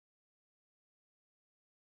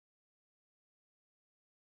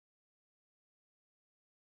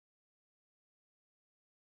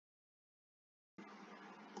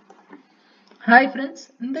Hi friends,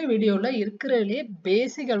 இந்த வீடியோல இருக்கிறதுலே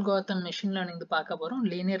பேசிக் அல்காரிதம் மெஷின் லேர்னிங் பார்க்க போறோம்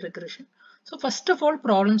linear regression. So first of all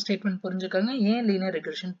problem statement புரிஞ்சுக்கோங்க ஏன் லீனியர்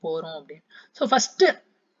ரெக்ரெஷன் போறோம் அப்படின்னு. ஸோ ஃபர்ஸ்ட்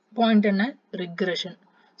பாயிண்ட் என்ன ரிக்ரெஷன்.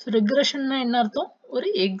 ஸோ ரிக்ரெஷன்னா என்ன அர்த்தம்? ஒரு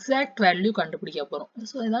எக்ஸாக்ட் வேல்யூ கண்டுபிடிக்க போறோம்.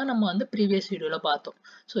 ஸோ இதான் நம்ம ப்ரீவியஸ் வீடியோல பார்த்தோம்.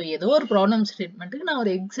 ஸோ ஏதோ ஒரு ப்ராப்ளம் ஸ்டேட்மெண்ட்டுக்கு நான்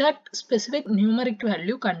ஒரு எக்ஸாக்ட் ஸ்பெசிஃபிக் நியூமரிக்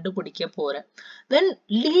வேல்யூ கண்டுபிடிக்க போறேன். தென்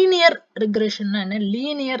லீனியர் ரிக்ரெஷன்னா என்ன?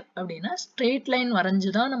 லீனியர் அப்படின்னா ஸ்ட்ரெயிட் லைன்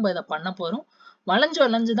வரைஞ்சு தான் நம்ம இதை பண்ண போறோம்.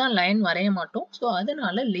 வளைஞ்சு தான் லைன் வரைய மாட்டோம். ஸோ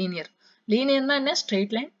அதனால லீனியர். லீனியர்னா என்ன?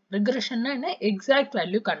 Straight line. ரிக்ரெஷன்னா என்ன? எக்ஸாக்ட்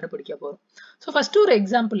வேல்யூ கண்டுபிடிக்க போறோம். ஸோ ஃபர்ஸ்ட் ஒரு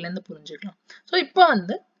எக்ஸாம்பிள்ல இருந்து புரிஞ்சுக்கலாம். ஸோ இப்போ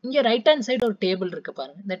இங்க ரைட் ஹேண்ட் சைடு ஒரு டேபிள் இருக்கு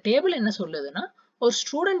பாருங்க. இந்த டேபிள் என்ன சொல்லுதுன்னா ஒரு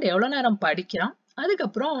ஸ்டூடெண்ட் எவ்வளவு நேரம் படிக்கிறான்,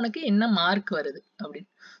 அதுக்கப்புறம் அவனுக்கு என்ன மார்க் வருது அப்படின்னு.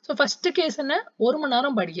 ஸோ ஃபர்ஸ்ட் கேஸ் என்ன? 1 மணி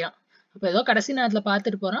நேரம் படிக்கிறான். அப்போ ஏதோ கடைசி நேரத்துல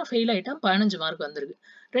பார்த்துட்டு போறான், ஃபெயில் ஆயிட்டான், 15 மார்க் வந்திருக்கு.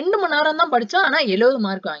 2 மணி நேரம் தான் படிச்சான், ஆனா 70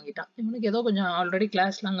 மார்க் வாங்கிட்டான். இவனுக்கு ஏதோ கொஞ்சம் ஆல்ரெடி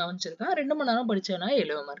கிளாஸ்லாம் கவனிச்சிருக்கான். 2 மணி நேரம் படிச்சதுனா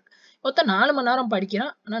 70 மார்க். மொத்தம் 4 மணி நேரம்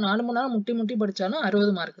படிக்கிறான், ஆனா 4 மணி நேரம் முட்டி படிச்சாலும்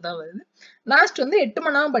 60 மார்க் தான் வருது. லாஸ்ட் 8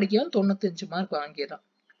 மணி நேரம் படிக்கவும் 95 மார்க் வாங்கிடுறான்.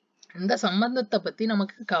 இந்த சம்பந்தத்தை பத்தி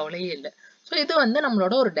நமக்கு கவலையே இல்லை. ஸோ இது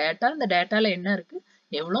நம்மளோட ஒரு டேட்டா. இந்த டேட்டால என்ன இருக்கு?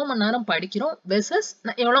 எவ்வளவு மணி நேரம் படிக்கிறோம் வெர்சஸ்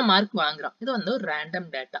எவ்வளவு மார்க் வாங்குறோம். இது ஒரு ரேண்டம்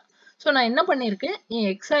டேட்டா. ஸோ நான் என்ன பண்ணியிருக்கேன், N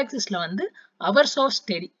X ஆக்சிஸ்ல hours of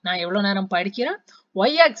study, நான் எவ்வளவு நேரம் படிக்கிறேன்.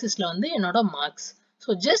 ஒய் ஆக்சிஸ்ல என்னோட மார்க்ஸ்.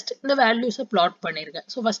 ஸோ ஜஸ்ட் இந்த வேல்யூஸை பிளாட் பண்ணியிருக்கேன்.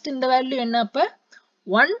 ஸோ ஃபர்ஸ்ட் இந்த வேல்யூ என்ன? அப்ப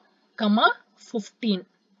 1,15.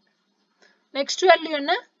 நெக்ஸ்ட் வேல்யூ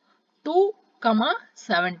என்ன?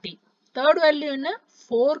 2,70. தேர்ட் வேல்யூ என்ன?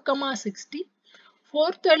 4,60.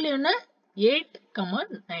 ஃபோர்த் வேல்யூ என்ன?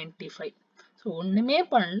 8,95. ஸோ ஒண்ணுமே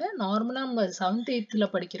பண்ணல. நார்மலா நம்ம 7th 8th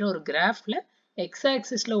படிக்கிற ஒரு கிராஃப்ல எக்ஸ்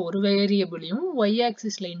ஆக்சிஸ்ல ஒரு வேரியபிளையும் ஒய்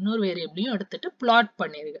ஆக்சிஸ்ல இன்னொரு வேரியபிளையும் எடுத்துட்டு பிளாட்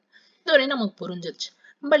பண்ணிருக்கேன். இதுவரையும் நமக்கு புரிஞ்சிருச்சு.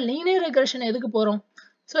 நம்ம லீனியர் ரெக்ரெஷன் எதுக்கு போறோம்?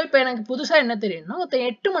 ஸோ இப்போ எனக்கு புதுசா என்ன தெரியும்னா, ஒருத்தன்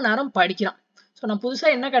 8 மணி நேரம் படிக்கிறான். ஸோ நான் புதுசா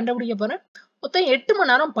என்ன கண்டுபிடிக்க போறேன்? ஒருத்தன் 8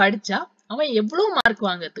 மணி நேரம் படிச்சா அவன் எவ்வளவு மார்க்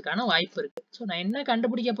வாங்குறதுக்கான வாய்ப்பு இருக்கு. ஸோ நான் என்ன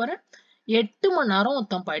கண்டுபிடிக்க போறேன்? 8 மணி நேரம்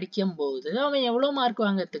ஒருத்தன் படிக்கும் போது அவன் எவ்வளவு மார்க்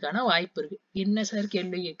வாங்குறதுக்கான வாய்ப்பு இருக்கு. என்ன சார்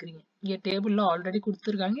கேள்வி கேட்குறீங்க? இங்க டேபிள்ல ஆல்ரெடி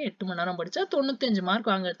கொடுத்துருக்காங்க. 8 மணி நேரம் படிச்சா 95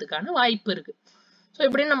 மார்க் வாங்குறதுக்கான வாய்ப்பு இருக்கு. ஸோ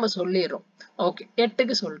இப்படின்னு நம்ம சொல்லிடுறோம். ஓகே,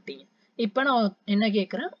 8க்கு சொல்லிட்டீங்க. இப்ப நான் என்ன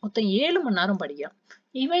கேட்கிறேன்? ஒருத்தன் 7 மணி நேரம் படிக்கிறான்.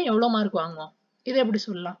 இவன் எவ்வளவு மார்க் வாங்குவான்? இதை எப்படி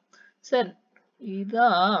சொல்லலாம் சார்? இது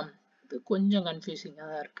கொஞ்சம் கன்ஃபியூசிங்கா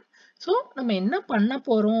தான் இருக்கு. ஸோ நம்ம என்ன பண்ண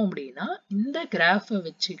போறோம் அப்படின்னா, இந்த கிராஃபை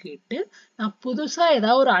வச்சுக்கிட்டு நான் புதுசா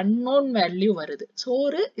ஏதாவது ஒரு அன்னோன் வேல்யூ வருது. ஸோ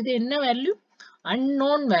இது என்ன வேல்யூ?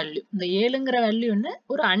 Unknown value. இந்த 7ங்கிற வேல்யூ என்ன?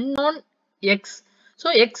 ஒரு அன்னோன் எக்ஸ். ஸோ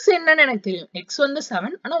எக்ஸ் என்னன்னு எனக்கு தெரியும். எக்ஸ்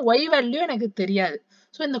 7, ஆனா ஒய் வேல்யூ எனக்கு தெரியாது.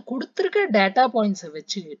 ஸோ இந்த கொடுத்துருக்க டேட்டா பாயிண்ட்ஸை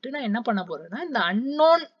வச்சுக்கிட்டு நான் என்ன பண்ண போறேன்னா, இந்த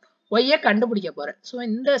அன்னோன் ஒய்யை கண்டுபிடிக்க போறேன். ஸோ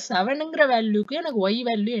இந்த 7ங்கிற வேல்யூக்கு எனக்கு ஒய்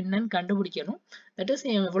வேல்யூ என்னன்னு கண்டுபிடிக்கணும். தட் இஸ்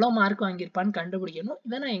எவ்வளவு மார்க் வாங்கியிருப்பான்னு கண்டுபிடிக்கணும்.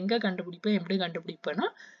 இதை நான் எங்க கண்டுபிடிப்பேன், எப்படி கண்டுபிடிப்பேன்னா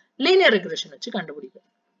லீனியர் ரெக்ரெஷன் வச்சு கண்டுபிடிப்பேன்.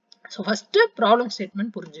 ஸோ ஃபர்ஸ்ட் ப்ராப்ளம்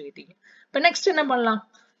ஸ்டேட்மெண்ட் புரிஞ்சுக்கிட்டீங்க. இப்போ நெக்ஸ்ட் என்ன பண்ணலாம்?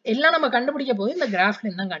 எல்லாம் நம்ம கண்டுபிடிக்க போது இந்த கிராஃப்ல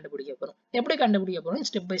இருந்து தான் கண்டுபிடிக்க போறோம். எப்படி கண்டுபிடிக்க போறோம்?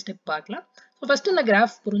 ஸ்டெப் பை ஸ்டெப் பார்க்கலாம். ஸோ ஃபர்ஸ்ட் இந்த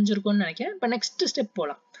கிராஃப் புரிஞ்சிருக்கும்னு நினைக்கிறேன். இப்போ நெக்ஸ்ட் ஸ்டெப்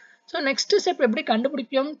போகலாம். ஸோ நெக்ஸ்ட் ஸ்டெப் எப்படி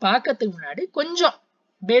கண்டுபிடிப்போம்னு பார்க்கறதுக்கு முன்னாடி கொஞ்சம்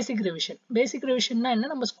பேசிக் ரிவிஷன். பேசிக் ரிவிஷன்னா என்ன?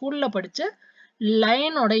 நம்ம ஸ்கூல்ல படிச்ச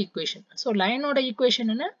லைனோட ஈக்குவேஷன். ஸோ லைனோட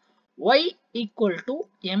ஈக்குவேஷன் என்ன? y equal to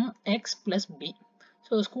mx plus b.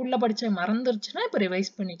 So ஸ்கூல்ல படிச்ச மறந்துருச்சுன்னா இப்போ ரிவைஸ்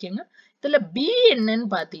பண்ணிக்கோங்க. இதுல b என்னன்னு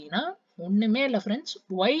பார்த்தீங்கன்னா ஒண்ணுமே இல்லை ஃப்ரெண்ட்ஸ்.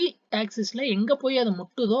 y ஆக்சிஸ்ல எங்க போய் அது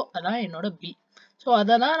முட்டுதோ அதான் என்னோட b. ஸோ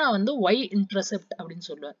அதை தான் நான் y இன்டர்செப்ட் அப்படின்னு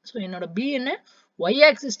சொல்லுவேன். ஸோ என்னோட b என்ன? y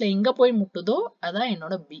ஆக்சிஸ்ல எங்க போய் முட்டுதோ அதான்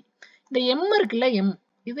என்னோட b. இந்த m இருக்குல்ல, m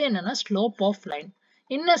இது என்னன்னா ஸ்லோப் ஆஃப் லைன்.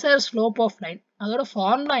 என்ன சார் ஸ்லோப் ஆஃப் லைன்? அதோட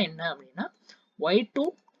ஃபார்முலா என்ன அப்படின்னா y2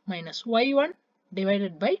 minus y1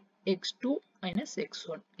 divided by x2 minus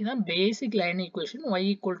x1. இதான் பேசிக் line equation. y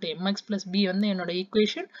equal to mx plus b என்னோட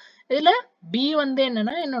ஈக்குவேஷன். இதுல b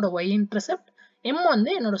என்னன்னா என்னோட y இன்டர்செப்ட், m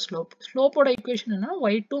என்னோட ஸ்லோப். ஸ்லோப்போட ஈக்குவேஷன் என்ன?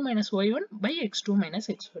 y2 minus y1 by x2 minus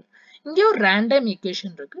x1. இங்கே ஒரு ரேண்டம்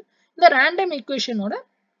ஈக்குவேஷன் இருக்கு. இந்த ரேண்டம் ஈக்குவேஷனோட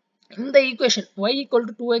இந்த equation y equal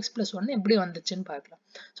to 2x plus 1 எப்படி வந்துச்சுன்னு பார்க்கலாம்.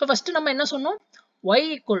 ஸோ ஃபர்ஸ்ட் நம்ம என்ன சொன்னோம்? y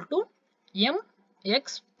equal to mx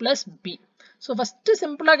plus b. So first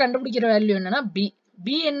சிம்பிளா கண்டுபிடிக்கிற வேல்யூ என்னன்னா b.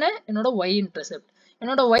 b என்ன? என்னோட y இன்டர்செப்ட்.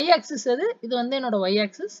 என்னோட y ஆக்சிஸ் எது? இது என்னோட y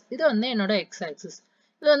ஆக்சிஸ், இது என்னோட x ஆக்சிஸ்.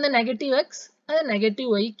 இது நெகட்டிவ் x, அது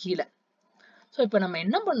நெகட்டிவ் y கீழே. ஸோ இப்போ நம்ம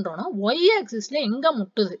என்ன பண்றோம்னா y ஆக்சிஸ்ல எங்க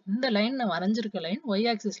முட்டுது? இந்த லைன் நான் வரைஞ்சிருக்க லைன் y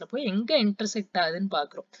ஆக்சிஸ்ல போய் எங்க இன்டர்செக்ட் ஆகுதுன்னு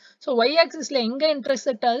பாக்குறோம். ஸோ y ஆக்சிஸ்ல எங்க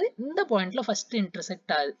இன்டர்செக்ட் ஆகுது? இந்த பாயிண்ட்ல ஃபர்ஸ்ட்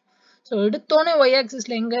இன்டர்செக்ட் ஆகுது. ஸோ எடுத்தோடனே y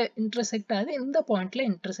ஆக்சிஸ்ல எங்க இன்டர்செக்ட் ஆகுது? இந்த பாயிண்ட்ல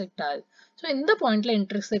இன்டர்செக்ட் ஆகுது. ஸோ இந்த பாயிண்ட்ல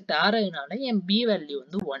இன்டர்செக்ட் ஆறதுனால என் b value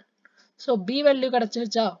 1. So b value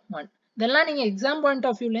கிடைச்சிருச்சா? 1. இதெல்லாம் நீங்க எக்ஸாம் பாயிண்ட்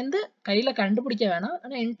ஆஃப் வியூல இருந்து கையில கண்டுபிடிக்க வேணாம்.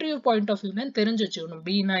 ஆனா இன்டர்வியூ பாயிண்ட் ஆஃப் வியூல தெரிஞ்சு வச்சுக்கணும்.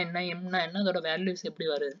 பீனா என்ன, எம்னா என்ன, அதோட வேல்யூஸ் எப்படி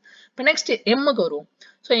வருது. இப்போ நெக்ஸ்ட் எம்முக்கு வருவோம்.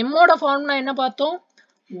 ஸோ எம்மோட ஃபார்முலா என்ன பார்த்தோம்?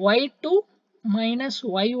 y2 minus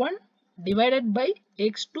y1 divided by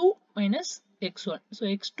x2 minus x1. So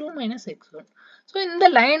x2 minus x1. So இந்த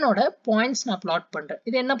லைனோட பாயிண்ட்ஸ் நான் பிளாட் பண்றேன்.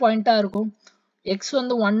 இது என்ன பாயிண்டா இருக்கும்? x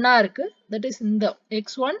வந்து 1 இருக்கு. That is இந்த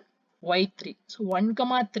x1 y3. So 1,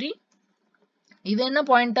 3. இது என்ன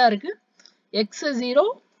பாயிண்டா இருக்கு? x0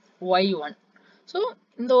 y1. So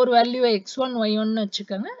இந்த ஒரு வேல்யூவை x1 y1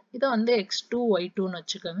 வச்சுக்கோங்க. இதை வந்து x2 y2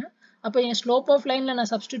 வச்சுக்கோங்க. அப்போ என் ஸ்லோப் ஆஃப் லைன்ல நான்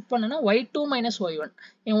சப்ஸ்டிட் பண்ணேன்னா y2 minus y1.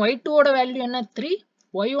 என் y2 ஓட வேல்யூ என்ன? 3.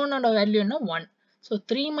 y1 ஓட வேல்யூ என்ன? 1. So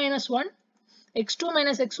 3 minus 1. x2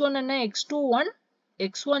 minus x1 என்ன? x2 1.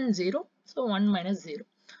 x1 0. So 1 minus 0.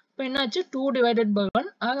 இப்போ என்னாச்சு? 2 divided by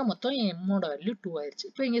 1. ஆக மொத்தம் என் m ஓட வேல்யூ 2 ஆயிடுச்சு.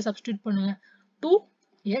 இப்போ இங்கே சப்ஸ்டிட் பண்ணுங்க.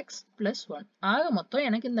 2x plus 1. ஆக மொத்தம்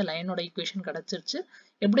எனக்கு இந்த லைனோட ஈக்குவேஷன் கிடைச்சிருச்சு.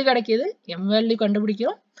 எப்படி கிடைக்கிது? m வேல்யூ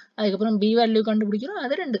கண்டுபிடிக்கிறோம். அதுக்கப்புறம் b வேல்யூ கண்டுபிடிக்கிறோம்.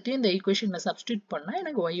 அது ரெண்டுத்தையும் இந்த ஈக்குவேஷன்ல சப்ஸ்டிட் பண்ணா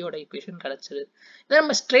எனக்கு y ஓட ஈக்குவேஷன் கிடைச்சிருது. இதை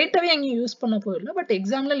நம்ம ஸ்ட்ரெயிட்டாவே எங்கேயும் யூஸ் பண்ண போயிடல. பட்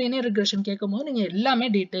எக்ஸாம்ல லீனியர் ரிக்ரெஷன் கேட்கும்போது நீங்க எல்லாமே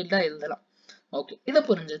டீடைல்டா எழுதலாம். ஓகே, இதை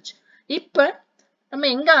புரிஞ்சிச்சு. இப்போ நம்ம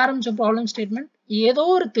எங்க ஆரம்பிச்சோம் ப்ராப்ளம் ஸ்டேட்மெண்ட்? ஏதோ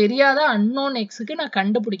ஒரு தெரியாத அன்னோன் எக்ஸுக்கு நான்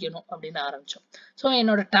கண்டுபிடிக்கணும் அப்படின்னு ஆரம்பிச்சோம். ஸோ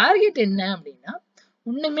என்னோட டார்கெட் என்ன அப்படின்னா,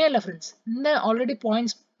 ஒண்ணுமே இல்லை ஃப்ரெண்ட்ஸ். இந்த ஆல்ரெடி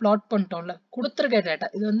பாயிண்ட்ஸ் பிளாட் பண்ணிட்டோம்ல, கொடுத்துருக்க டேட்டா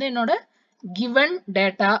இது வந்து என்னோட கிவன்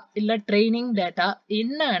டேட்டா இல்ல ட்ரைனிங் டேட்டா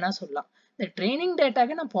என்ன வேணா சொல்லலாம். இந்த ட்ரைனிங்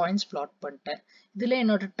டேட்டாக்கு நான் பாயிண்ட்ஸ் பிளாட் பண்ணிட்டேன். இதுல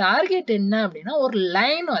என்னோட டார்கெட் என்ன அப்படின்னா, ஒரு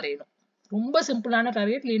லைன் வரையணும். ரொம்ப சிம்பிளான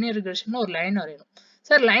டார்கெட். லீனியர் ரிக்ரெஷன்ல ஒரு லைன் வரையணும்.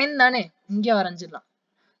 சார் லைன் தானே, இங்க வரைஞ்சிடலாம்,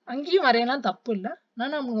 அங்கேயும் வரையலாம், தப்பு இல்லை. ஆனா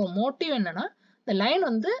நம்மளோட மோட்டிவ் என்னன்னா, இந்த லைன்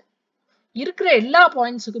வந்து இருக்கிற எல்லா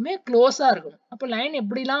பாயிண்ட்ஸுக்குமே க்ளோஸா இருக்கணும். அப்போ லைன்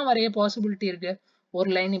எப்படிலாம் வரைய பாசிபிலிட்டி இருக்கு? ஒரு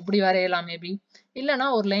லைன் இப்படி வரையலாம் மேபி, இல்லைன்னா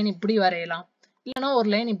ஒரு லைன் இப்படி வரையலாம், இல்லைன்னா ஒரு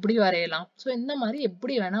லைன் இப்படி வரையலாம். ஸோ இந்த மாதிரி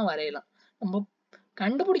எப்படி வேணா வரையலாம். நம்ம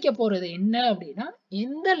கண்டுபிடிக்க போறது என்ன அப்படின்னா,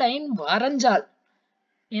 எந்த லைன் வரைஞ்சால்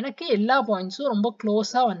எனக்கு எல்லா பாயிண்ட்ஸும் ரொம்ப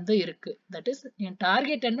க்ளோஸா வந்து இருக்கு. தட் இஸ் என்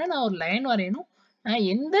டார்கெட் என்ன? நான் ஒரு லைன் வரையணும். நான்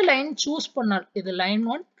எந்த லைன் சூஸ் பண்ணால், இது லைன்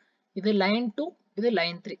 1, இது லைன் 2, இது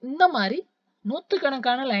லைன் 3, இந்த மாதிரி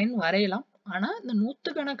நூத்துக்கணக்கான லைன் வரையலாம். ஆனா இந்த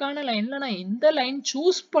நூத்துக்கணக்கான லைன்ல நான் எந்த லைன்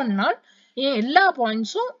சூஸ் பண்ணால் என் எல்லா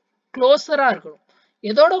பாயிண்ட்ஸும் க்ளோஸரா இருக்கணும்.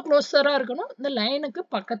 எதோட க்ளோஸரா இருக்கணும்? இந்த லைனுக்கு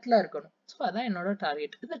பக்கத்துல இருக்கணும். ஸோ அதான் என்னோட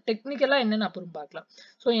டார்கெட். இது டெக்னிக்கலா என்னன்னு அப்புறம் பார்க்கலாம்.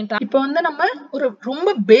 ஸோ இப்போ வந்து நம்ம ஒரு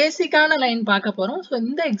ரொம்ப பேசிக்கான லைன் பார்க்க போறோம். ஸோ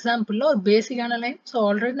இந்த எக்ஸாம்பிள்ல ஒரு பேசிக்கான லைன். ஸோ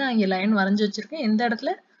ஆல்ரெடி நான் இங்க லைன் வரைஞ்சு வச்சிருக்கேன். எந்த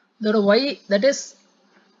இடத்துல? இதோட y, தட் இஸ்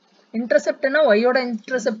இன்டர்செப்ட்னா y-ஓட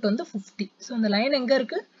இன்டர்செப்ட் வந்து 50. ஸோ இந்த லைன் எங்க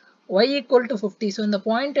இருக்கு? y equal to 50. ஸோ இந்த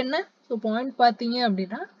பாயிண்ட் என்ன? ஸோ பாயிண்ட் பார்த்தீங்க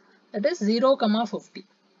அப்படின்னா தட் இஸ் 0,50.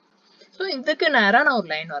 ஸோ இதுக்கு நேராக நான் ஒரு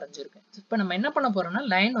லைன் வரைஞ்சிருக்கேன். இப்போ நம்ம என்ன பண்ண போறோம்னா,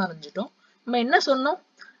 லைன் வரைஞ்சிட்டோம். நம்ம என்ன சொன்னோம்?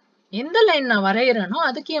 எந்த லைன் நான் வரைகிறேனோ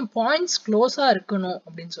அதுக்கு என் பாயிண்ட்ஸ் க்ளோஸா இருக்கணும்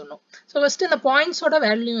அப்படின்னு சொன்னோம். ஸோ ஃபர்ஸ்ட் இந்த பாயிண்ட்ஸோட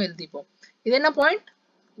வேல்யூ எழுதிப்போம். இது என்ன பாயிண்ட்?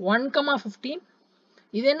 1,15.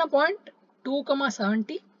 இது என்ன பாயிண்ட்?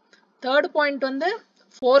 2,70. தேர்ட் பாயிண்ட் வந்து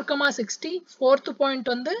 4,60. ஃபோர்த் பாயிண்ட்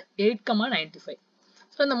வந்து 8,95.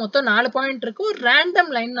 ஸோ இந்த மொத்தம் 4 பாயிண்ட் இருக்கு. ஒரு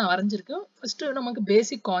ரேண்டம் லைன் நான் வரைஞ்சிருக்கேன். ஃபர்ஸ்ட் நமக்கு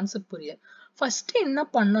பேசிக் கான்செப்ட் புரியுது. ஃபர்ஸ்ட் என்ன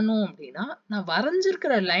பண்ணணும் அப்படின்னா, நான்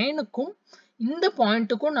வரைஞ்சிருக்கிற லைனுக்கும் இந்த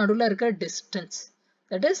பாயிண்ட்டுக்கும் நடுவில் இருக்கிற டிஸ்டன்ஸ்,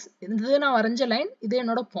 தட் இஸ் இது நான் வரைஞ்ச லைன், இது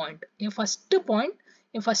என்னோட பாயிண்ட். என்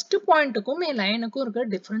ஃபர்ஸ்ட் பாயிண்ட்டுக்கும் என் லைனுக்கும் இருக்கிற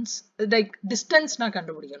டிஃபரன்ஸ், லைக் டிஸ்டன்ஸ் நான்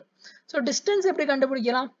கண்டுபிடிக்கணும். ஸோ டிஸ்டன்ஸ் எப்படி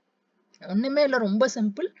கண்டுபிடிக்கலாம்? ஒண்ணுமே இல்லை, ரொம்ப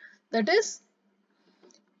சிம்பிள். தட் இஸ்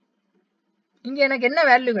இங்க எனக்கு என்ன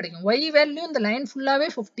வேல்யூ கிடைக்கும்? y வேல்யூ இந்த லைன் ஃபுல்லாவே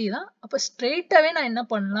 50 தான். அப்ப ஸ்ட்ரெயிட்டாவே நான் என்ன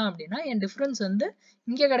பண்ணலாம் அப்படின்னா, என் டிஃபரன்ஸ் வந்து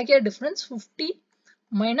இங்க கிடைக்கிற டிஃபரன்ஸ் 50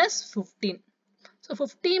 minus 15. ஸோ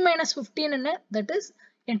 50 minus 15 என்ன? That is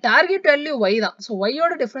N target value y தான். ஸோ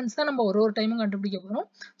y-ஓட டிஃபரன்ஸ் தான் நம்ம ஒரு டைமும் கண்டுபிடிக்க போறோம்.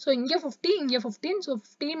 ஸோ இங்க 50, இங்க 15. So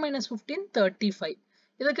 50 minus 15 35.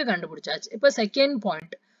 இதுக்கு கண்டுபிடிச்சாச்சு. இப்போ செகண்ட்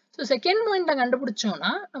பாயிண்ட். ஸோ செகண்ட் பாயிண்ட்டை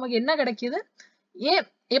கண்டுபிடிச்சோம்னா நமக்கு என்ன கிடைக்குது? ஏன்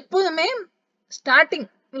எப்போதுமே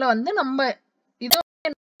ஸ்டார்டிங்ல வந்து நம்ம இது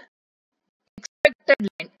எக்ஸ்பெக்டட்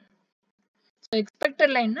லைன். ஸோ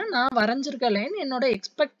எக்ஸ்பெக்டட் லைன்னா நான் வரைஞ்சிருக்க லைன் என்னோட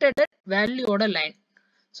எக்ஸ்பெக்டட் வேல்யூவோட லைன்.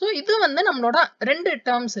 ஸோ இது வந்து நம்மளோட ரெண்டு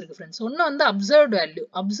டேர்ம்ஸ் இருக்கு ஃப்ரெண்ட்ஸ். ஒன்று வந்து அப்சர்வ்ட் வேல்யூ.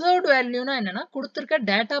 அப்சர்வ்ட் வேல்யூனா என்னன்னா, கொடுத்துருக்க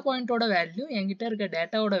டேட்டா பாயிண்டோட வேல்யூ, என்கிட்ட இருக்க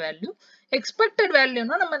டேட்டாவோட வேல்யூ. எக்ஸ்பெக்டட்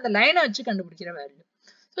வேல்யூனா நம்ம இந்த லைனை வச்சு கண்டுபிடிக்கிற வேல்யூ.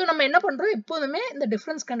 ஸோ நம்ம என்ன பண்றோம்? எப்போதுமே இந்த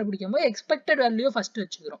டிஃபரன்ஸ் கண்டுபிடிக்கும் போது எக்ஸ்பெக்டட் வேல்யூ ஃபர்ஸ்ட்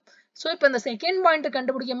வச்சுக்கிறோம். ஸோ இப்போ இந்த செகண்ட் பாயிண்ட்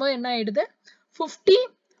கண்டுபிடிக்கும் போது என்ன ஆயிடுது? 50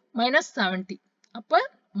 minus 70. அப்ப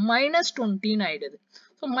 -20 ஆயிடுது.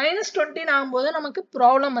 ஸோ -20 ஆகும்போது நமக்கு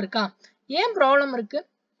ப்ராப்ளம் இருக்கா? ஏன் ப்ராப்ளம் இருக்கு?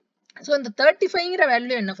 ஸோ இந்த 35ங்கிற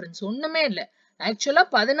வேல்யூ என்ன ஃப்ரெண்ட்ஸ்? ஒண்ணுமே இல்லை. ஆக்சுவலா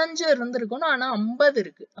 15 இருந்திருக்கணும், ஆனா 50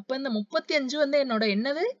 இருக்கு. அப்ப இந்த 35 வந்து என்னோட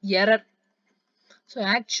என்னது எரர். ஸோ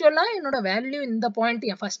ஆக்சுவலா என்னோட வேல்யூ இந்த பாயிண்ட்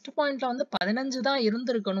என் ஃபர்ஸ்ட் பாயிண்ட்ல வந்து 15 தான்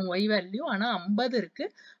இருந்திருக்கணும் y வேல்யூ, ஆனா 50 இருக்கு.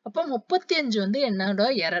 அப்போ 35 வந்து என்னோட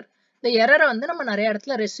எரர். இந்த எரரை வந்து நம்ம நிறைய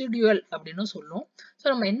இடத்துல ரெசிடியூவல் அப்படின்னு சொல்லுவோம். ஸோ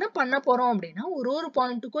நம்ம என்ன பண்ண போறோம் அப்படின்னா ஒரு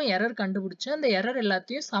பாயிண்ட்டுக்கும் எரர் கண்டுபிடிச்சு அந்த எரர்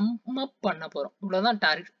எல்லாத்தையும் சம் அப் பண்ண போறோம். இவ்வளவுதான்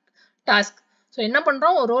டாஸ்க். ஸோ என்ன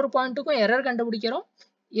பண்றோம், ஒரு பாயிண்ட்டுக்கும் எரர் கண்டுபிடிக்கிறோம்.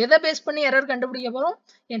 எதை பேஸ் பண்ணி எரர் கண்டுபிடிக்க போறோம்,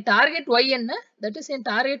 என் டார்கெட் y என்ன, that is N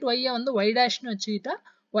target y வந்து y டேஷ்னு வச்சுக்கிட்டா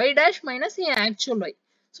y dash minus என் ஆக்சுவல் y.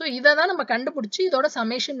 ஸோ இதை தான் நம்ம கண்டுபிடிச்சு இதோட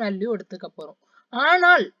சமேஷன் வேல்யூ எடுத்துக்க போறோம்.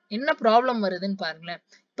 ஆனால் என்ன ப்ராப்ளம் வருதுன்னு பாருங்களேன்.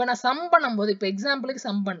 இப்போ நான் சம் பண்ணும்போது, இப்போ எக்ஸாம்பிளுக்கு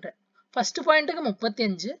சம் பண்றேன். ஃபர்ஸ்ட் பாயிண்ட்டுக்கு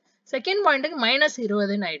 35, செகண்ட் பாயிண்ட்டுக்கு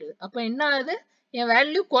 -20ன்னு ஆயிடுது. அப்போ என்ன ஆகுது, என்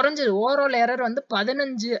வேல்யூ குறைஞ்சிது. ஓவரால் எரர் வந்து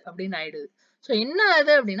 15 அப்படின்னு ஆயிடுது. ஸோ என்ன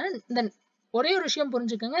ஆகுது அப்படின்னா, இந்த ஒரே ஒரு விஷயம்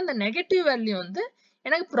புரிஞ்சுக்கோங்க, இந்த நெகட்டிவ் வேல்யூ வந்து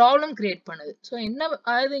எனக்கு ப்ராப்ளம் கிரியேட் பண்ணுது. ஸோ என்ன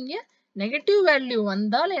ஆகுது, இங்க நெகட்டிவ் வேல்யூ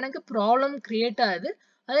வந்தால் எனக்கு ப்ராப்ளம் கிரியேட் ஆகுது.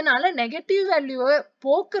 அதனால நெகட்டிவ் வேல்யூவை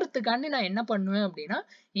போக்குறதுக்காண்டி நான் என்ன பண்ணுவேன் அப்படின்னா,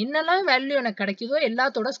 என்னெல்லாம் வேல்யூ எனக்கு கிடைக்குதோ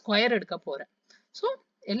எல்லாத்தோட ஸ்கொயர் எடுக்க போறேன். ஸோ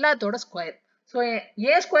எல்லாத்தோட ஸ்கொயர். ஸோ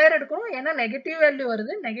ஏன் ஸ்கொயர் எடுக்கணும், ஏன்னா நெகட்டிவ் வேல்யூ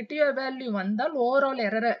வருது. நெகட்டிவ் வேல்யூ வந்தால் ஓவரால்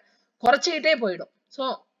எரரை குறைச்சிக்கிட்டே போயிடும். ஸோ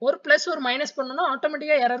ஒரு பிளஸ் ஒரு மைனஸ் பண்ணோம்னா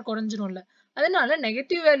ஆட்டோமேட்டிக்கா எரர் குறைஞ்சிரும்ல. அதனால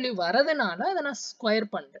நெகட்டிவ் வேல்யூ வரதுனால அதை நான் ஸ்கொயர்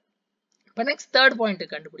பண்றேன். இப்போ நெக்ஸ்ட் தேர்ட் பாயிண்ட்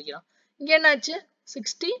கண்டுபிடிக்கலாம். இங்க என்னாச்சு,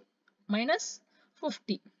 60 minus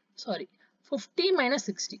 50, sorry 50 minus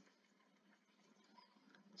 60.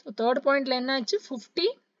 So third பாயிண்ட்ல என்னாச்சு, 50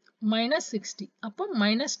 minus 60, அப்போ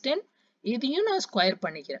 -10. இதையும் நான் ஸ்கொயர்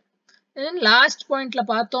பண்ணிக்கிறேன். தென் லாஸ்ட் பாயிண்ட்ல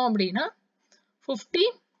பார்த்தோம் அப்படின்னா 50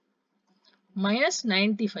 minus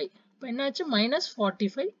 95, இப்போ என்னாச்சு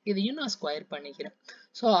 -45. இதையும் நான் ஸ்கொயர் பண்ணிக்கிறேன்.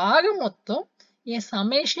 ஸோ ஆக மொத்தம் என்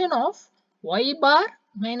summation of y bar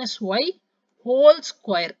minus y whole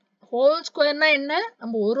square. Whole ஸ்கொயர்னா என்ன,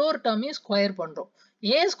 நம்ம ஒரு டேர்மையும் ஸ்கொயர் பண்றோம்.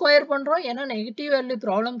 ஏன் ஸ்கொயர் பண்றோம், ஏன்னா நெகட்டிவ் வேல்யூ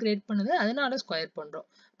ப்ராப்ளம் கிரியேட் பண்ணுது, அதனால ஸ்கொயர் பண்றோம்.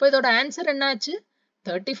 இப்போ இதோட ஆன்சர் என்னாச்சு,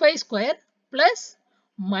 35 square plus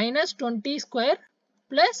 -20 square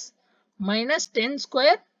plus -10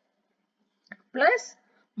 square plus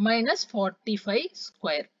 -45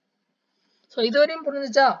 square. So இதுவரையும்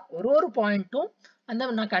புரிஞ்சுச்சா, ஒரு பாயிண்ட்டும்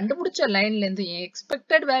அந்த நான் கண்டுபிடிச்ச லைன்ல இருந்து என்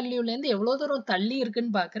எக்ஸ்பெக்டட் வேல்யூல இருந்து எவ்வளவு தூரம் தள்ளி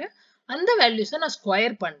இருக்குன்னு பாக்குறேன். அந்த வேல்யூஸை நான்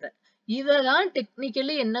ஸ்கொயர் பண்றேன். இததான்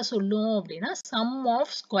டெக்னிக்கலி என்ன சொல்லுவோம் அப்படின்னா சம்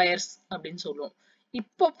ஆஃப் ஸ்கொயர்ஸ் அப்படின்னு சொல்லுவோம்.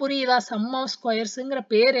 இப்போ புரியுதா, சம் ஆஃப் ஸ்கொயர்ஸ்ங்கிற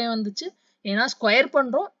பேர் ஏன் வந்துச்சு, ஏன்னா ஸ்கொயர்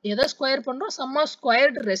பண்றோம். எதை ஸ்கொயர் பண்றோம், சம் ஆஃப்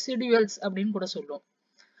ஸ்கொயர்டு ரெசிடியூவல்ஸ் அப்படின்னு கூட சொல்லுவோம்.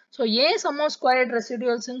 ஸோ ஏன் சம் ஆஃப் ஸ்கொயர்டு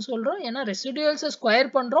ரெசிடியூவல்ஸ்ன்னு சொல்றோம், ஏன்னா ரெசிடியூவல்ஸை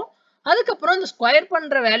ஸ்கொயர் பண்றோம், அதுக்கப்புறம் அந்த ஸ்கொயர்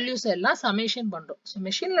பண்ற வேல்யூஸ் எல்லாம் சமேஷன் பண்றோம். ஸோ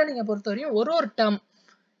மெஷின் லேர்னிங்கை பொறுத்தவரையும் ஒரு டேர்ம்,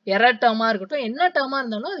 எரர் டேர்மா இருக்கட்டும், என்ன டேர்மா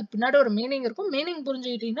இருந்தாலும் அதுக்கு பின்னாடி ஒரு மீனிங் இருக்கும். மீனிங்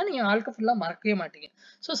புரிஞ்சுக்கிட்டீங்கன்னா நீங்க வாழ்க்கை ஃபுல்லா மறக்கவே மாட்டீங்க.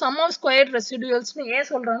 ஸோ சம் ஆஃப் ஸ்கொயர் ரெசிடியூவல்ஸ்னு ஏன்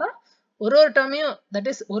சொல்றேன்னா, ஒரு டேர்மையும் தட்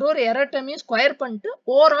இஸ் ஒரு எரர் டேர்மையும் ஸ்கொயர் பண்ணிட்டு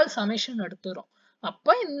ஓவரால் சமேஷன் எடுத்துரும்.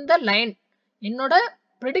 அப்ப இந்த லைன் என்னோட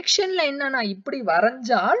ப்ரெடிக்ஷன்ல என்ன, நான் இப்படி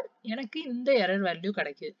வரைஞ்சால் எனக்கு இந்த எரர் வேல்யூ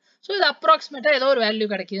கிடைக்குது. ஸோ இது அப்ராக்சிமேட்டா ஏதோ ஒரு வேல்யூ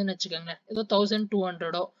கிடைக்குதுன்னு வச்சுக்கோங்க, ஏதோ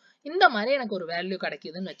 1200 இந்த மாதிரி எனக்கு ஒரு வேல்யூ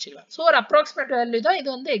கிடைக்குதுன்னு வச்சுக்கலாம். ஸோ ஒரு அப்ராக்சிமேட் வேல்யூ தான் இது,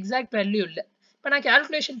 வந்து எக்ஸாக்ட் வேல்யூ இல்லை. இப்போ நான்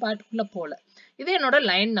கால்குலேஷன் பார்ட்டுக்குள்ள போல, இது என்னோட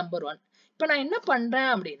லைன் நம்பர் 1. இப்போ நான் என்ன பண்றேன்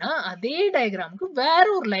அப்படின்னா அதே டயக்ராமுக்கு வேற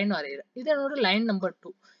ஒரு லைன் வரைகிறேன். இது என்னோட லைன் நம்பர்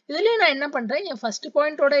 2. இதுலயே நான் என்ன பண்றேன், என் ஃபர்ஸ்ட்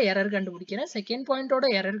பாயிண்டோட எரர் கண்டுபிடிக்கிறேன், செகண்ட் பாயிண்டோட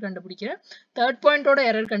எரர் கண்டுபிடிக்கிறேன், தேர்ட் பாயிண்டோட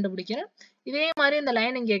எரர் கண்டுபிடிக்கிறேன். இதே மாதிரி இந்த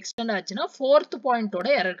லைன் இங்க எக்ஸ்டெண்ட் ஆச்சுன்னா ஃபோர்த் பாயிண்டோட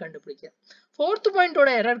எரர் கண்டுபிடிக்கிறேன். ஃபோர்த்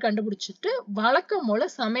பாயிண்டோட எரர் கண்டுபிடிச்சிட்டு வழக்கம் போல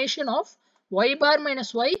summation of y bar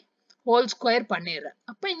minus y whole square பண்ணிடுறேன்.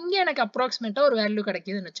 அப்ப இங்க எனக்கு அப்ராக்சிமேட்டா ஒரு வேல்யூ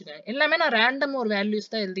கிடைக்குதுன்னு வச்சுக்கோங்க. எல்லாமே நான் ரேண்டம் ஒரு வேல்யூஸ்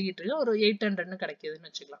தான் எழுதிக்கிட்டு இருக்கேன். ஒரு 800 கிடைக்குதுன்னு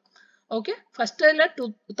வச்சுக்கலாம். ஓகே, ஃபர்ஸ்ட்ல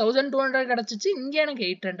 2200 கிடைச்சிச்சு, இங்க எனக்கு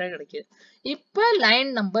 800 கிடைக்குது. இப்ப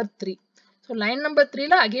line number 3. So line number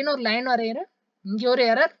 3ல again ஒரு லைன் வரைகிறேன். இங்க ஒரு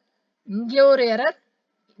எரர், இங்க ஒரு எரர்,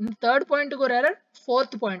 இந்த தேர்ட் பாயிண்ட்டுக்கு ஒரு எரர்,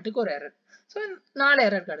 ஃபோர்த் பாயிண்ட்டுக்கு ஒரு எரர். ஸோ 4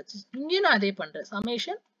 எரர் கிடைச்சிச்சு. இங்கேயும் நான் அதே பண்றேன்.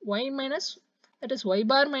 Summation y minus that is y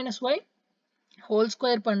bar minus y whole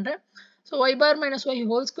square பண்றேன். So y bar minus y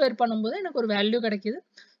whole square பண்ணும்போது எனக்கு ஒரு வேல்யூ கிடைக்குது.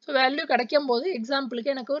 ஸோ வேல்யூ கிடைக்கும் போது எக்ஸாம்பிளுக்கு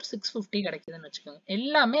எனக்கு ஒரு 650 கிடைக்குதுன்னு வச்சுக்கோங்க.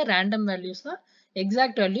 எல்லாமே ரேண்டம் வேல்யூஸ் தான்,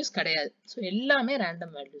 எக்ஸாக்ட் வேல்யூஸ் கிடையாது. ஸோ எல்லாமே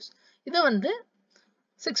ரேண்டம் வேல்யூஸ். இது வந்து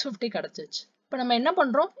 650 கிடைச்சிச்சு. இப்போ நம்ம என்ன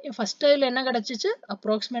பண்றோம், ஃபர்ஸ்ட் லைன்ல என்ன கிடைச்சிச்சு,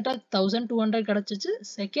 அப்ராக்சிமேட்டா 1200 கிடைச்சிச்சு.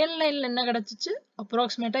 செகண்ட் லைன்ல என்ன கிடைச்சிச்சு,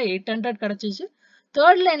 அப்ராக்சிமேட்டா 800 கிடைச்சிச்சு.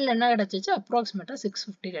 தேர்ட் லைன்ல என்ன கிடைச்சிச்சு, அப்ராக்சிமேட்டா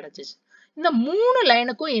 650 கிடைச்சிச்சு. இந்த 3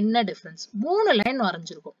 லைனுக்கும் என்ன டிஃபரன்ஸ், 3 லைன்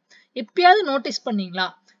வரைஞ்சிருக்கும். எப்பயாவது நோட்டீஸ் பண்ணீங்களா,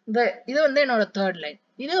 இது வந்து என்னோட தேர்ட் லைன்,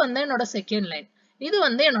 இது வந்து என்னோட செகண்ட் லைன், இது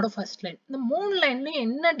வந்து என்னோட ஃபர்ஸ்ட் லைன். இந்த 3 லைன்லயும்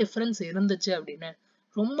என்ன டிஃபரன்ஸ் இருந்துச்சு அப்படின்னு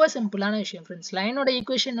ரொம்ப சிம்பிளான விஷயம் ஃப்ரெண்ட்ஸ். லைனோட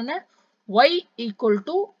ஈக்குவேஷன் என்ன, y equal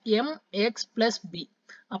to mx plus b.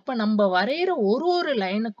 அப்ப நம்ம வரைகிற ஒரு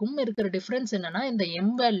லைனுக்கும் இருக்கிற டிஃபரன்ஸ் என்னன்னா இந்த m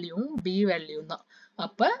வேல்யூவும் b வேல்யூவும் தான்.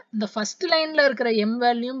 அப்ப இந்த ஃபர்ஸ்ட் லைன்ல இருக்கிற m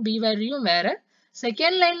வேல்யூவும் b வேல்யூவும் வேற,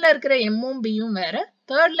 செகண்ட் லைன்ல இருக்கிற m உம் b உம் வேற,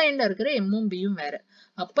 தேர்ட் லைன்ல இருக்கிற m உம் b உம் வேற.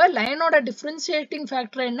 அப்ப லைனோட டிஃபரன்ஷியேட்டிங்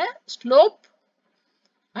ஃபேக்டர் என்ன? Slope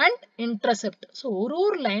and intercept. ஸோ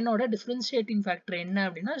ஒரு லைனோட டிஃபரன்ஷியேட்டிங் ஃபேக்டர் என்ன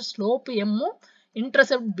அப்படின்னா ஸ்லோப் m உம்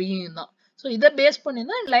இன்டர்செப்ட் b உம் தான். ஸோ இதை பேஸ் பண்ணி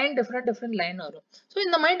தான் லைன் டிஃப்ரெண்ட் லைன் வரும். ஸோ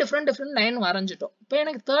இந்த மாதிரி டிஃப்ரெண்ட் லைன் வரைஞ்சிட்டோம். இப்போ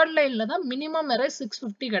எனக்கு தேர்ட் லைன்ல தான் மினிமம் எரர்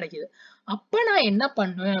 650 கிடைக்குது. அப்போ நான் என்ன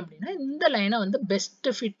பண்ணுவேன் அப்படின்னா இந்த லைனை வந்து பெஸ்ட்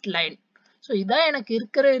ஃபிட் லைன். ஸோ இதான் எனக்கு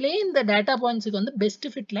இருக்கிறதுலே இந்த டேட்டா பாயிண்ட்ஸுக்கு வந்து பெஸ்ட்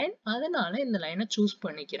ஃபிட் லைன். அதனால இந்த லைனை சூஸ்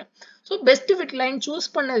பண்ணிக்கிறேன். So best fit line choose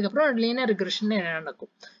பண்ணதுக்கப்புறம் லீனியர் ரிக்ரெஷன் என்ன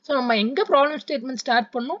நடக்கும்? ஸோ நம்ம எங்கே ப்ராப்ளம் ஸ்டேட்மெண்ட் ஸ்டார்ட்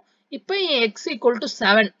பண்ணோம்? இப்போ x ஈக்குவல் டு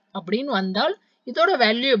 7 அப்படின்னு வந்தால் இதோட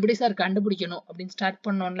வேல்யூ எப்படி சார் கண்டுபிடிக்கணும் அப்படின்னு ஸ்டார்ட்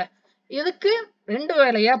பண்ணோம்ல. இதுக்கு ரெண்டு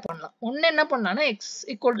வேலையா பண்ணலாம். ஒன்னு என்ன பண்ணலாம்னா x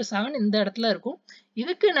ஈக்குவல் டு 7 இந்த இடத்துல இருக்கும்.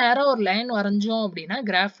 இதுக்கு நேரா ஒரு லைன் வரைஞ்சோம் அப்படின்னா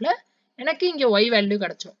கிராஃப்ல எனக்கு இங்க y வேல்யூ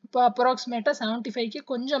கிடைச்சிடும். இப்போ அப்ராக்சிமேட்டா 75க்கு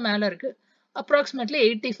கொஞ்சம் மேல இருக்கு, அப்ராக்சிமேட்லி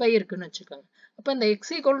 85 இருக்குன்னு வச்சுக்கோங்க. அப்போ இந்த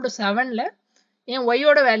x equal to 7ல N y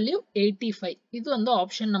ஓட வேல்யூ 85. இது வந்து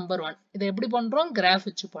ஆப்ஷன் நம்பர் 1. இதை எப்படி பண்றோம்? கிராஃப்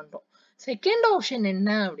வச்சு பண்றோம். செகண்ட் ஆப்ஷன் என்ன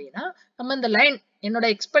அப்படின்னா நம்ம இந்த லைன் என்னோட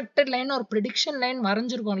எக்ஸ்பெக்டட் லைன் ஒரு ப்ரிடிக்ஷன் லைன்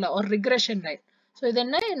வரைஞ்சிருக்கோம்ல, ஒரு ரிக்ரெஷன் லைன். ஸோ இது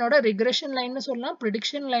என்ன? என்னோட ரிக்ரெஷன் லைன்னு சொல்லலாம்,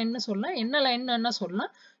 ப்ரிடிக்ஷன் லைன்னு சொல்லலாம், என்ன லைன்னு சொல்லலாம்.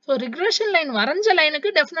 ஸோ ரிக்ரெஷன் லைன் வரைஞ்ச லைனுக்கு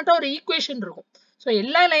டெஃபினட்டா ஒரு ஈக்குவேஷன் இருக்கும். ஸோ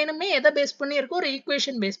எல்லா லைனுமே எதை பேஸ் பண்ணி இருக்கு? ஒரு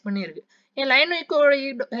ஈக்குவேஷன் பேஸ் பண்ணி இருக்கு. என் line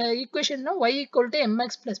ஈக்குவேஷன்னா y equal to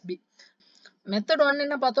mx plus b. Method 1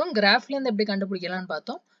 என்ன பார்த்தோம்? கிராஃப்ல இருந்து எப்படி கண்டுபிடிக்கலாம்னு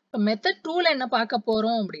பார்த்தோம். இப்போ மெத்தட் 2ல என்ன பார்க்க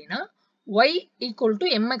போறோம் அப்படின்னா y equal to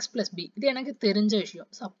mx plus b. இது எனக்கு தெரிஞ்ச விஷயம்.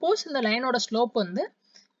 சப்போஸ் இந்த லைனோட ஸ்லோப் வந்து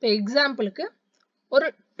இப்போ எக்ஸாம்பிளுக்கு ஒரு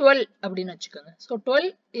 12 அப்படின்னு வச்சுக்கோங்க. So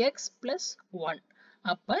 12x plus 1.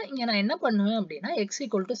 அப்போ இங்கே நான் என்ன பண்ணுவேன் அப்படின்னா x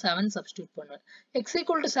equal to 7 சப்ஸ்டியூட் பண்ணுவேன். x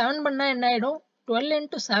equal to 7 பண்ணா என்ன ஆயிடும்? 12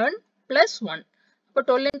 into 7 plus 1. அப்போ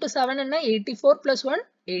 12 into 7 என்ன? 84 plus 1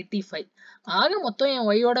 85. ஆக மொத்தம் என்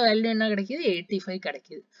y ஓட வேல்யூ என்ன கிடைக்குது? 85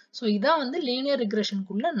 கிடைக்குது. ஸோ இதான் வந்து லீனியர்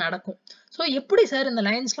ரிக்ரெஷனுக்குள்ள நடக்கும். ஸோ எப்படி சார் இந்த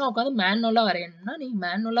லைன்ஸ்லாம் உட்காந்து மேனுவலாக வரையணும்னா நீங்க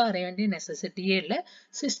மேனுவலாக வரைய வேண்டிய நெசசிட்டியே இல்லை.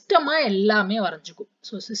 சிஸ்டமா எல்லாமே வரைஞ்சிக்கும்.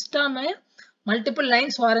 ஸோ சிஸ்டமே மல்டிபிள்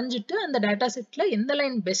லைன்ஸ் வரைஞ்சிட்டு அந்த டேட்டா செட்ல எந்த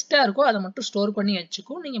லைன் பெஸ்டா இருக்கோ அதை மட்டும் ஸ்டோர் பண்ணி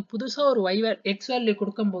வச்சுக்கும். நீங்க புதுசா ஒரு x வேல்யூ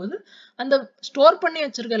கொடுக்கும்போது அந்த ஸ்டோர் பண்ணி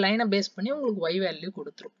வச்சிருக்க லைனை பேஸ் பண்ணி உங்களுக்கு y வேல்யூ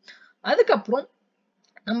கொடுத்துரும். அதுக்கப்புறம்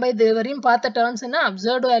நம்ம இது வரையும் பார்த்த டேர்ம்ஸ் என்ன?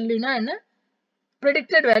 அப்சர்வ்ட் வேல்யூனா என்ன,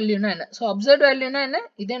 ப்ரெடிக்டட் வேல்யூனா என்ன. ஸோ அப்சர்வ்ட் வேல்யூனா என்ன?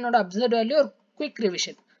 இது என்னோட அப்சர்வ்ட் வேல்யூ, ஒரு குவிக்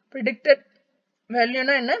ரிவிஷன். ப்ரெடிக்டட்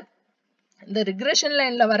வேல்யூனா என்ன? இந்த ரிக்ரெஷன்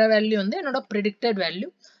லைன்ல வர வேல்யூ வந்து என்னோட ப்ரெடிக்டட் வேல்யூ.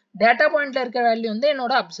 டேட்டா பாயிண்ட்ல இருக்க வேல்யூ வந்து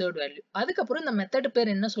என்னோட அப்சர்வ்ட் வேல்யூ. அதுக்கப்புறம் இந்த மெத்தட்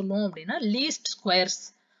பேர் என்ன சொல்லுவோம் அப்படின்னா லீஸ்ட் ஸ்கொயர்ஸ்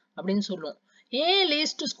அப்படின்னு சொல்லுவோம். ஏன்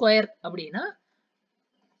லீஸ்ட் ஸ்கொயர் அப்படின்னா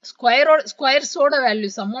ஸ்கொயர்ஸோட வேல்யூ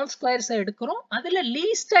சம் ஆஃப் ஸ்கொயர்ஸ் எடுக்கிறோம். அதுல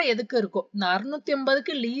லீஸ்டா எதுக்கு இருக்கும்? இந்த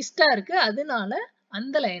 650க்கு லீஸ்டா இருக்கு, அதனால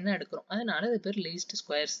அந்த லைனை எடுக்கிறோம். அதனால இது பேர் லீஸ்ட்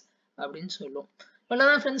ஸ்கொயர்ஸ் அப்படின்னு சொல்லுவோம்.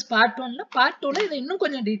 இவ்வளவுதான் ஃப்ரெண்ட்ஸ் பார்ட் 1ல. பார்ட் 2ல இதை இன்னும்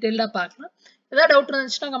கொஞ்சம் டீட்டெயிலா பார்க்கலாம். ஏதாவது டவுட்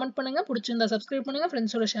இருந்துச்சுன்னா கமெண்ட் பண்ணுங்க, பிடிச்சிருந்தா சப்ஸ்கிரைப் பண்ணுங்க,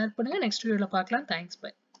 ஃப்ரெண்ட்ஸோட ஷேர் பண்ணுங்க. நெக்ஸ்ட் வீடியோல பார்க்கலாம். Thanks,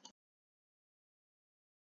 by.